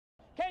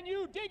Can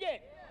you dig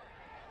it?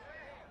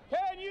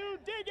 Can you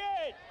dig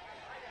it?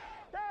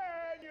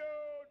 Can you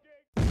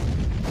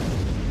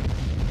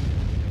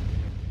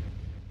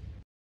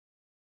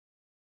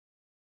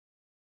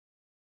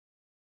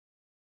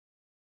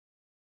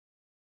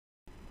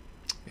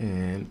dig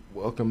And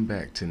welcome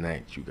back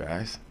tonight, you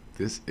guys.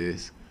 This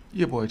is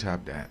your boy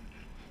Top Dot,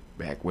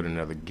 back with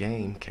another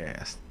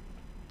GameCast.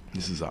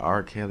 This is a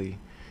R.Kelly,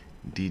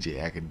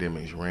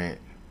 DjAkademiks Rant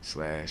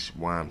 /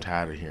 why I'm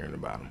tired of hearing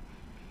about him.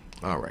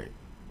 Alright,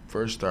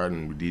 first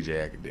starting with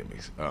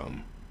DjAkademiks.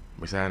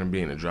 Besides him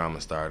being a drama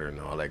starter and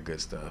all that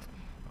good stuff,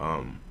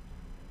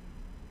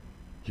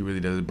 he really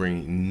doesn't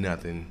bring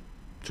nothing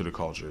to the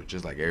culture,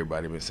 just like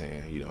everybody been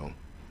saying.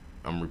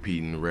 I'm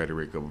repeating the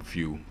rhetoric of a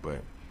few,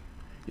 but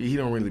he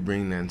don't really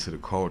bring nothing to the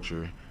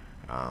culture.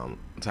 On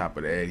top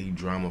of that, he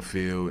drama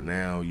filled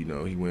now.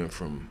 He went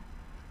from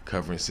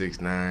covering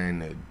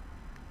 6ix9ine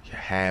to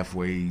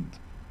halfway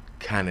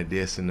kind of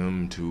dissing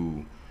him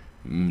to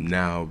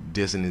now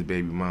dissing his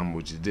baby mama,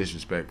 which is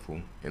disrespectful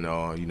and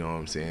all. You know what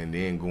I'm saying?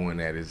 Then going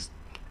at his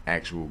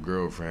actual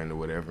girlfriend or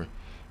whatever.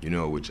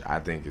 Which I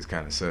think is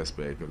kind of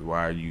suspect. Because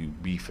why are you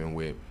beefing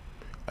with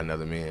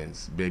another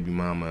man's baby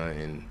mama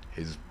and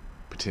his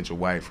potential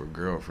wife or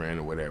girlfriend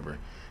or whatever?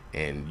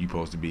 And you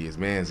supposed to be his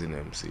mans in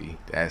them. See,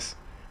 that's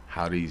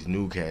how these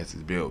new cats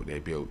is built. They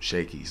built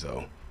shaky,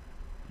 so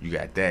you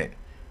got that.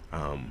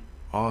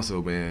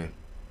 Also, man,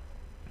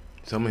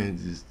 some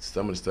of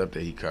the stuff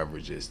that he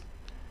covers just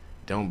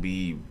don't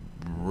be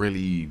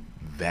really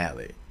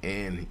valid.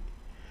 And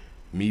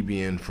me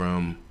being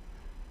from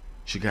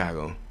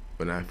Chicago,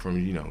 but not from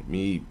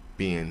me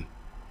being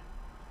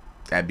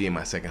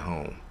my second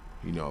home,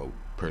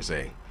 per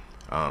se.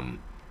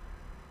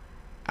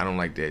 I don't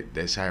like that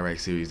Chirac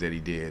series that he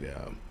did.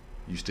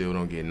 You still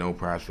don't get no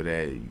props for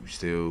that. You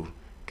still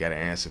got an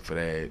answer for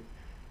that.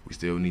 We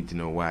still need to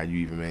know why you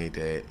even made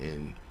that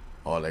and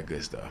all that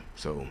good stuff.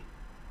 So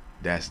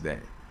that's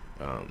that.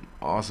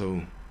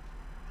 Also,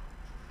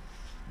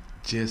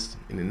 just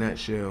in a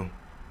nutshell,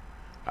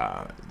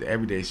 the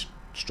Everyday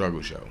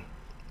Struggle Show.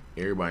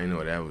 Everybody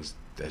know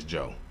that's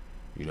Joe.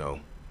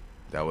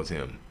 That was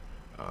him.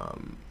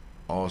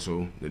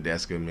 Also, the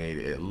Deska made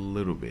it a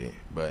little bit,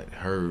 but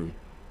her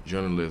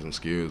journalism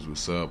skills was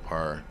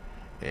subpar,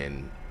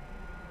 and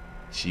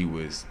she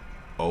was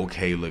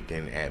okay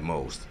looking at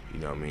most. You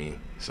know what I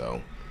mean?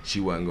 So she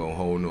wasn't gonna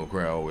hold no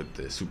crowd with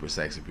the super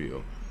sex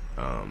appeal.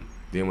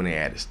 Then when they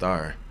added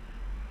Star,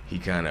 he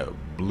kind of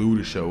blew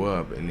the show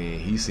up, and then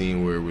he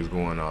seen where it was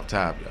going off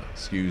top.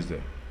 Excuse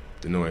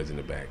the noise in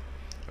the back.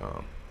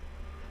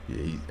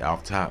 He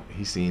off top.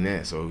 He seen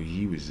that, so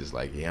he was just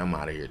like, "Yeah, I'm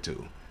out of here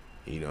too."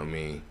 You know what I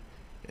mean?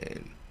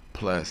 And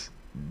plus,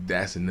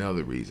 that's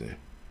another reason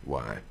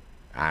why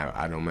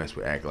I don't mess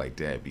with act like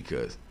that,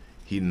 because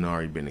he done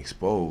already been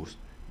exposed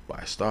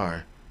by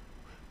Star,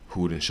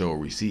 who done show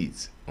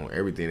receipts on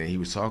everything that he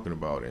was talking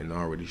about and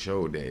already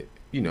showed that,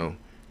 dude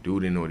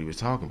didn't know what he was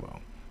talking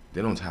about.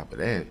 Then on top of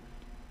that,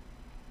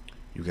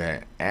 you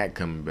got Act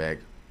coming back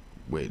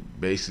with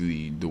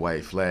basically the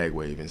white flag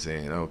waving,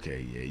 saying,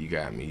 "Okay, yeah, you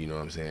got me," you know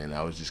what I'm saying?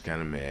 I was just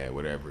kind of mad,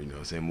 whatever, you know what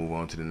I'm saying? Move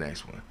on to the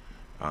next one.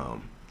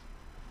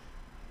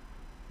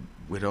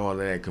 With all of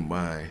that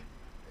combined,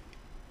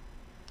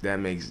 that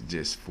makes it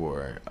just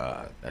for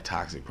a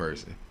toxic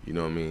person. You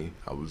know what I mean?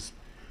 I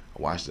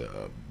watched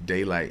a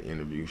Daylight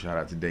interview. Shout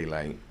out to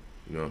Daylight.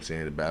 You know what I'm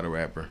saying? The battle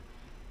rapper.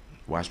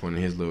 Watched one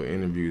of his little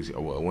interviews,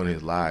 or one of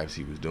his lives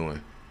he was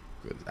doing.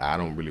 Cause I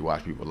don't really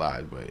watch people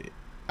lives, but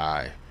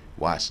I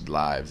watch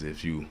lives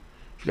if you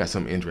got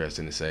something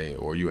interesting to say,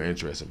 or you're an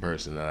interesting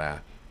person that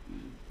I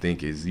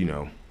think is,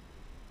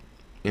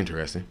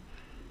 interesting,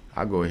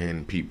 I'll go ahead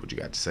and peep what you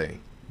got to say.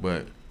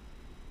 But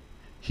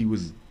he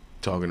was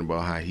talking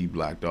about how he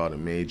blocked all the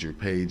major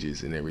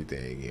pages and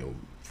everything,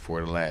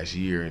 for the last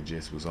year, and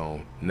just was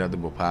on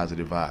nothing but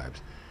positive vibes.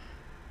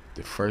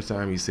 The first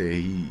time he said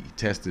he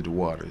tested the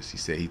waters, he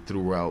said he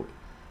threw out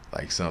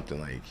like something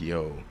like,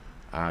 "Yo,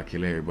 I'll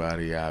kill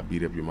everybody, I'll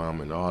beat up your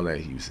mama," and all that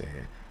he was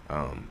saying.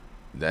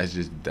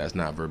 That's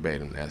not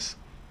verbatim, that's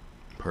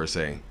per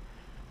se.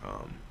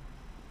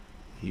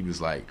 He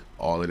was like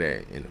all of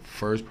that, and the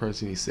first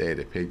person he said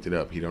that picked it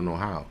up, he don't know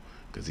how,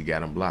 because he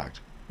got him blocked,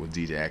 was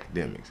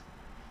DjAkademiks.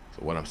 So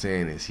what I'm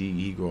saying is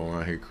he go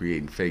around here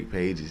creating fake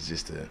pages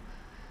just to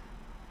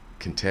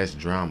contest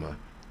drama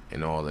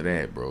and all of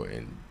that, bro.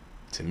 And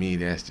to me,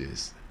 that's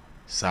just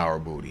sour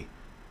booty,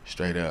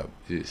 straight up.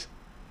 Just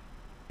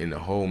in the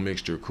whole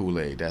mixture of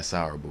Kool-Aid, that's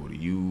sour booty.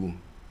 You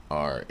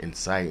are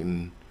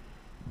inciting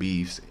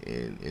beefs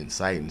and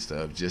inciting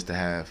stuff just to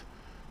have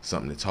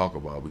something to talk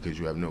about, because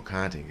you have no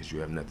content, because you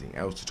have nothing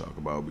else to talk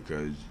about,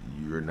 because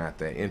you're not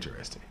that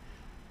interesting.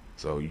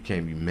 So you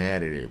can't be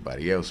mad at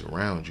everybody else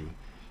around you,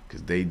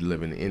 because they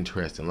living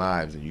interesting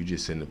lives, and you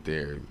just sitting up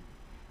there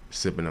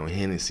sipping on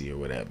Hennessy or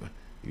whatever.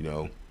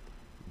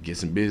 Get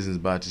some business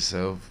about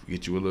yourself,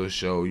 get you a little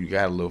show, you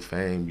got a little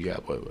fame, you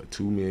got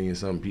 2 million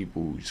something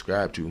people who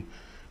subscribe to,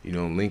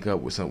 link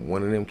up with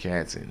one of them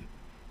cats and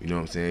You know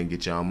what I'm saying?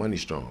 Get y'all money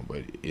strong.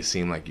 But it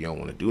seemed like you don't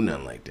want to do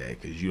nothing like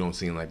that because you don't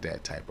seem like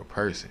that type of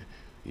person,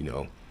 you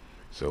know?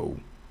 So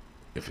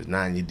if it's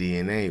not in your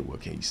DNA,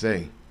 what can you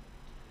say?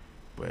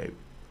 But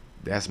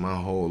that's my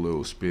whole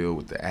little spiel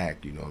with the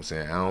act, you know what I'm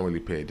saying? I don't really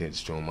pay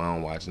attention to him. I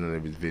don't watch none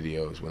of his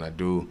videos. When I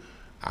do,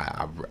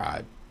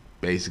 I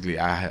basically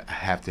I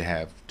have to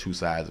have two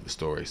sides of the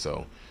story.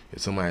 So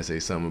if somebody say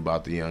something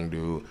about the young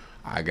dude,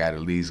 I got to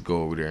at least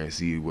go over there and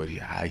see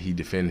how he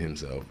defended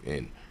himself.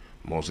 And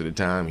most of the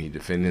time, he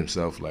defended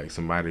himself like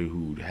somebody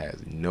who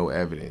has no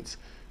evidence.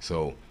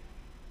 So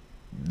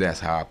that's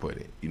how I put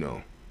it, you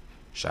know.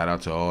 Shout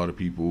out to all the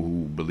people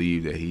who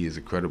believe that he is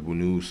a credible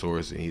news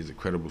source and he's a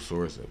credible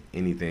source of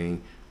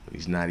anything.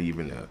 He's not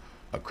even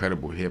a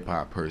credible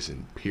hip-hop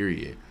person,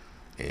 period.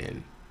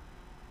 And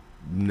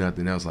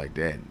nothing else like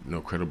that.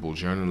 No credible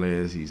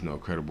journalist. He's no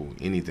credible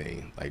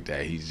anything like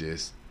that. He's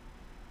just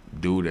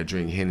dude that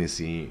drink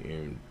Hennessy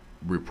and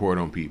report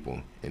on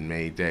people and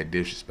made that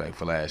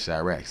disrespectful ass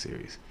Chirac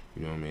series.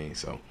 You know what I mean?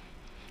 So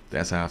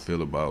that's how I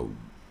feel about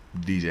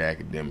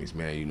DjAkademiks,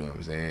 man. You know what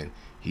I'm saying?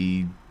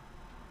 He,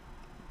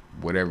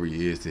 whatever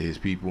he is to his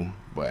people,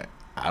 but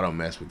I don't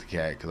mess with the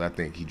cat because I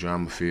think he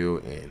drama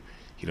filled and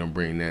he don't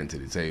bring nothing to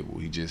the table.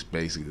 He just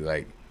basically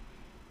like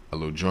a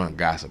little drunk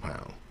gossip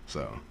hound.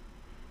 So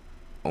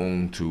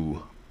on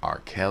to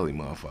R.Kelly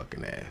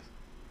motherfucking ass.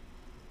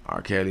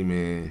 R.Kelly,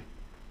 man,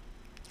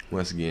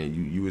 once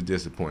again, you was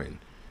disappointing.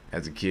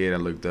 As a kid, I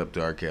looked up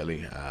to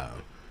R.Kelly.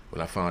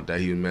 When I found out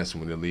he was messing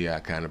with Aaliyah, I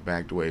kind of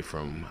backed away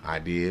from I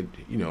did,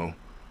 you know,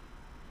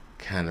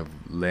 kind of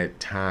let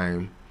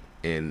time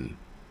and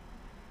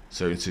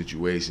certain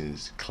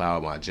situations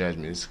cloud my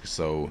judgments.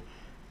 So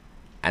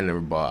I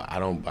don't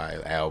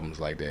buy albums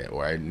like that,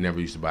 or I never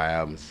used to buy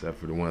albums except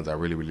for the ones I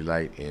really, really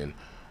like. And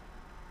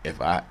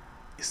if I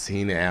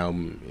seen the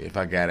album, if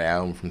I got an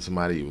album from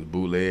somebody, it was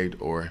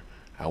bootlegged, or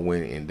I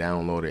went and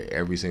downloaded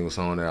every single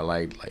song that I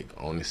liked, like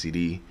on the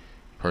CD,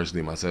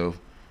 personally myself.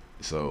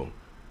 So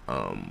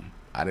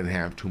I didn't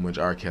have too much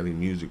R. Kelly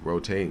music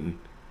rotating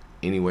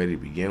anyway to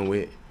begin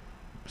with.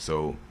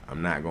 So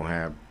I'm not gonna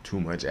have too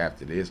much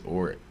after this,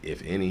 or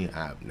if any,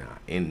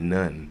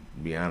 none,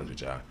 to be honest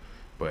with y'all.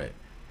 But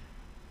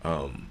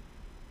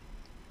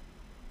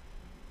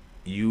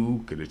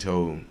you could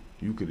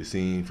have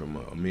seen from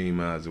a million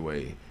miles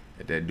away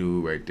that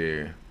dude right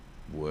there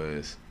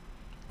was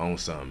on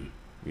something.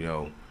 You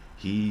know,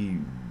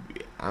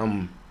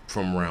 I'm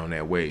from around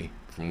that way,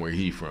 from where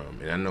he from,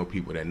 and I know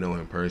people that know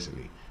him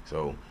personally.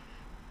 So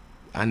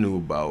I knew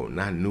about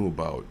none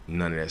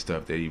of that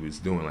stuff that he was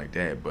doing like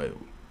that, but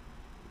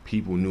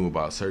people knew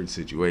about certain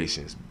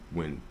situations,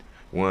 when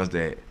ones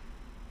that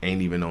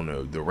ain't even on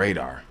the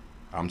radar.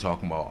 I'm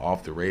talking about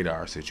off the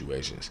radar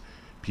situations.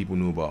 People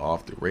knew about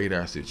off the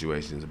radar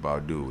situations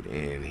about dude,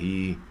 and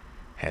he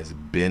has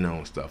been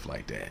on stuff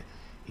like that.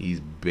 He's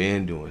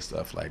been doing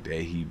stuff like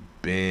that. He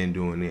been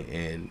doing it,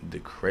 and the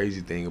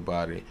crazy thing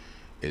about it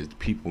is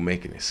people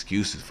making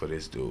excuses for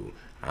this dude.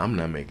 I'm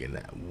not making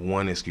that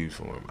one excuse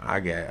for him.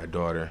 I got a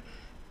daughter,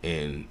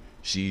 and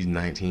she's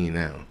 19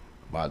 now,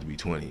 about to be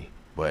 20,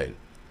 but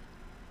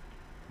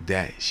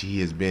that she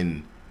has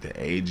been the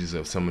ages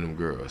of some of them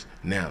girls.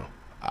 Now,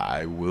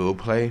 I will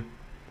play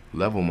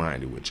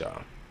level-minded with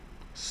y'all.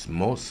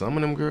 Some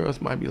of them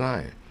girls might be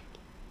lying.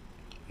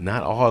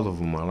 Not all of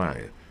them are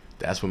lying.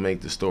 That's what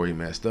makes the story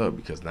messed up,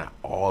 because not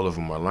all of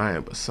them are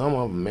lying, but some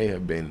of them may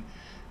have been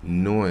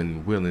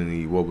knowing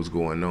willingly what was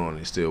going on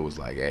and still was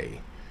like,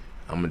 hey,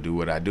 I'm gonna do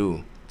what I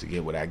do to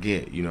get what I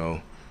get, you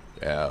know.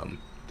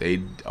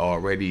 They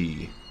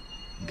already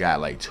got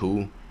like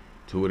two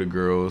of the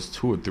girls,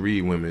 2 or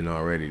 3 women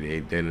already. They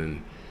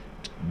then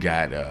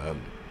got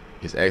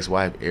his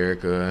ex-wife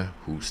Erica,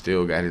 who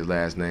still got his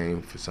last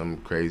name for some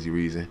crazy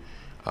reason.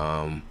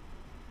 I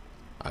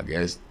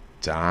guess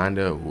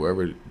Tahanda,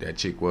 whoever that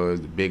chick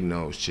was, the big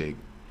nose chick,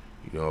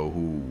 you know,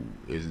 who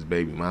is his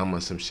baby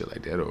mama, some shit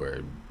like that,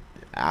 or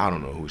I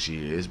don't know who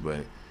she is,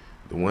 but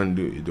the one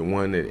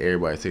that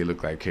everybody say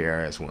look like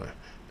KRS-One,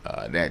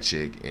 that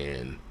chick,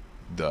 and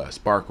the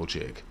Sparkle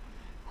chick,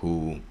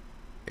 who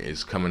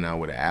is coming out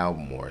with an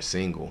album or a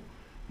single,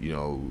 you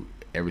know,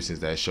 ever since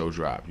that show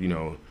dropped. You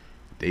know,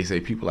 they say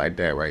people like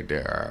that right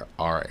there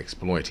are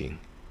exploiting,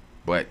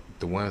 but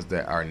the ones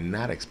that are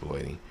not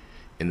exploiting,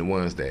 and the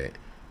ones that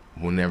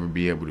will never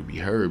be able to be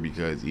heard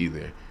because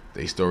either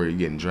they story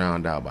getting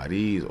drowned out by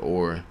these,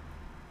 or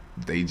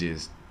they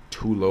just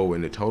too low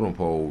in the totem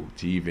pole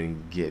to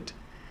even get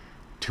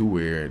to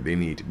where they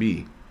need to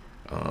be.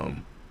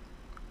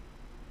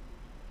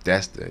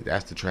 That's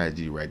the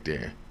tragedy right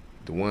there.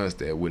 The ones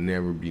that would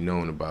never be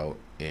known about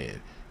and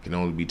can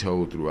only be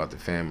told throughout the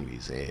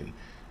families and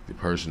the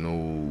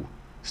personal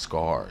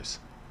scars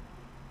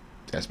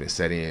that's been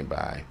set in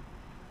by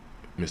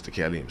Mr.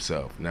 Kelly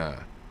himself.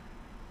 Now,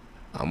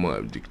 I'm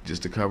up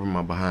just to cover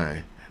my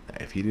behind.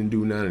 If he didn't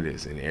do none of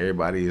this and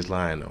everybody is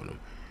lying on him,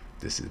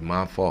 this is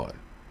my fault.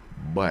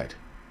 But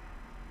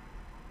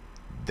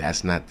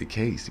that's not the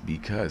case,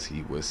 because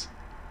he was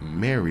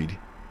married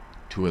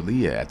to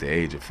Aaliyah at the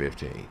age of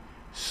 15.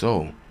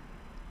 So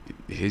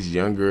his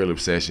young girl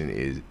obsession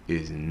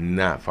is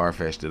not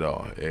far-fetched at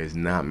all. It's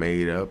not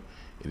made up.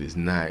 It is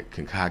not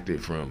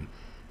concocted from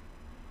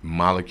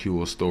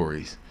molecule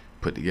stories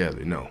put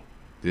together. No,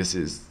 this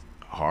is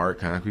hard,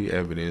 concrete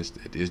evidence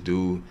that this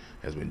dude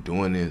has been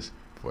doing this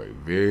for a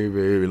very,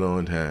 very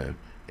long time.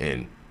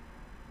 And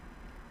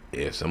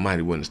if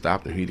somebody wouldn't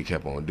stop him, he'd have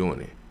kept on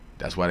doing it.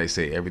 That's why they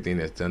say everything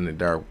that's done in the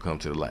dark will come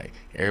to the light.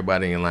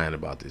 Everybody ain't lying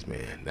about this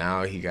man.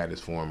 Now he got his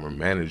former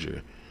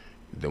manager.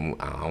 I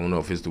don't know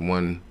if it's the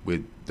one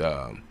with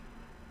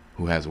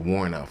who has a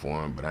warrant out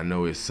for him, but I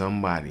know it's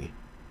somebody.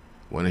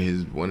 One of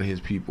his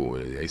people.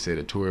 They said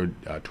a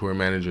tour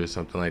manager or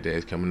something like that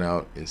is coming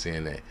out and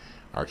saying that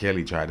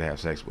R.Kelly tried to have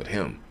sex with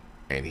him,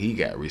 and he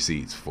got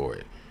receipts for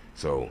it.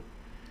 So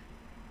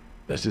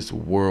that's just a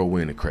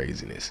whirlwind of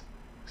craziness.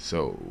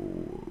 So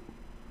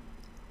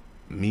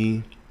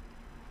I'm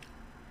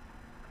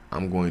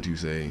going to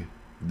say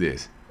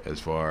this as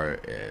far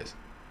as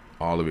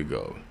all of it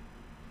goes.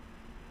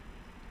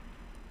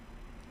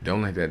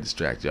 Don't let that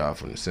distract y'all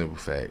from the simple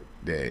fact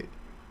that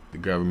the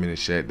government is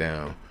shut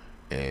down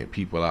and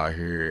people out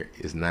here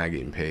is not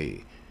getting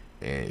paid,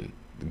 and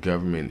the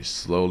government is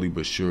slowly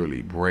but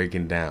surely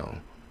breaking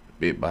down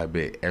bit by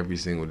bit every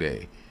single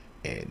day,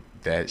 and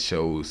that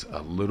shows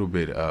a little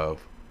bit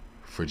of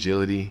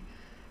fragility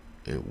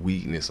and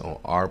weakness on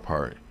our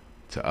part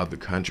to other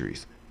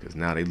countries, because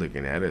now they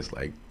looking at us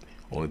like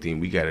only thing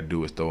we got to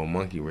do is throw a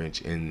monkey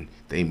wrench in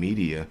they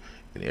media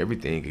and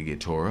everything could get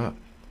tore up.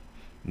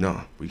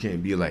 No, we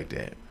can't be like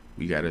that.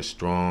 We got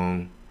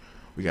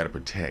to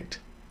protect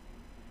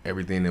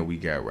everything that we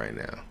got right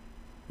now,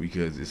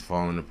 because it's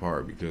falling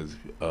apart because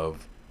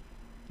of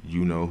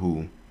you know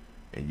who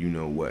and you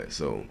know what.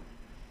 So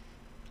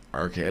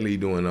R. Kelly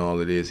doing all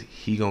of this,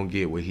 he gonna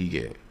get what he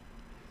get.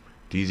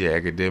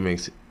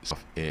 DjAkademiks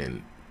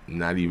and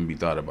not even be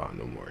thought about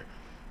no more.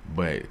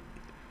 But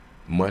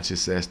much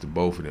success to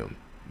both of them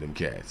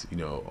cats,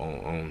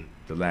 on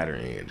the latter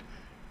end.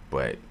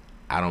 But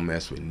I don't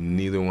mess with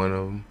neither one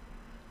of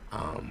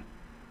them.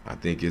 I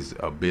think it's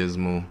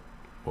abysmal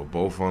what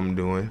both of them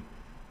doing.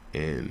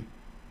 And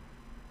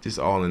just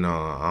all in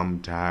all, I'm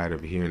tired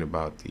of hearing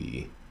about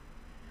the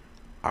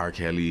R.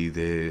 Kelly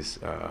this,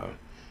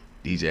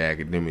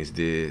 DjAkademiks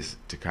this,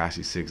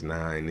 Tekashi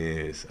 6ix9ine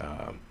this.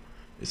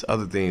 There's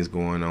other things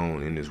going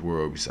on in this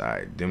world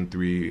beside them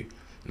three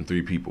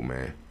people,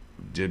 man.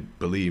 Just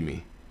believe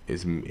me,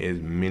 it's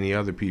many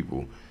other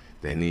people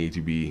that need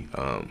to be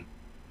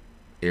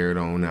aired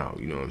on out.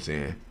 You know what I'm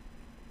saying?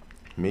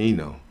 Me,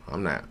 no,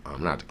 I'm not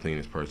the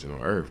cleanest person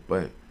on earth,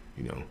 but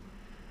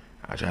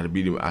I try to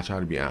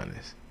be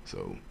honest.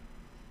 So,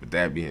 with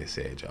that being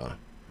said, y'all,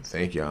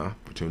 thank y'all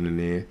for tuning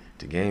in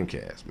to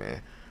GameCast,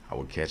 man. I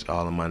will catch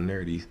all of my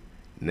nerdies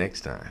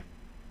next time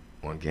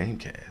on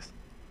GameCast.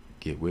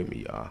 Get with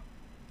me, y'all.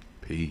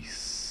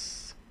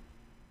 Peace.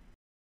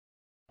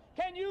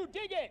 Can you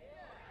dig it?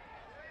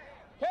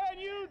 Can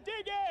you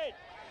dig it?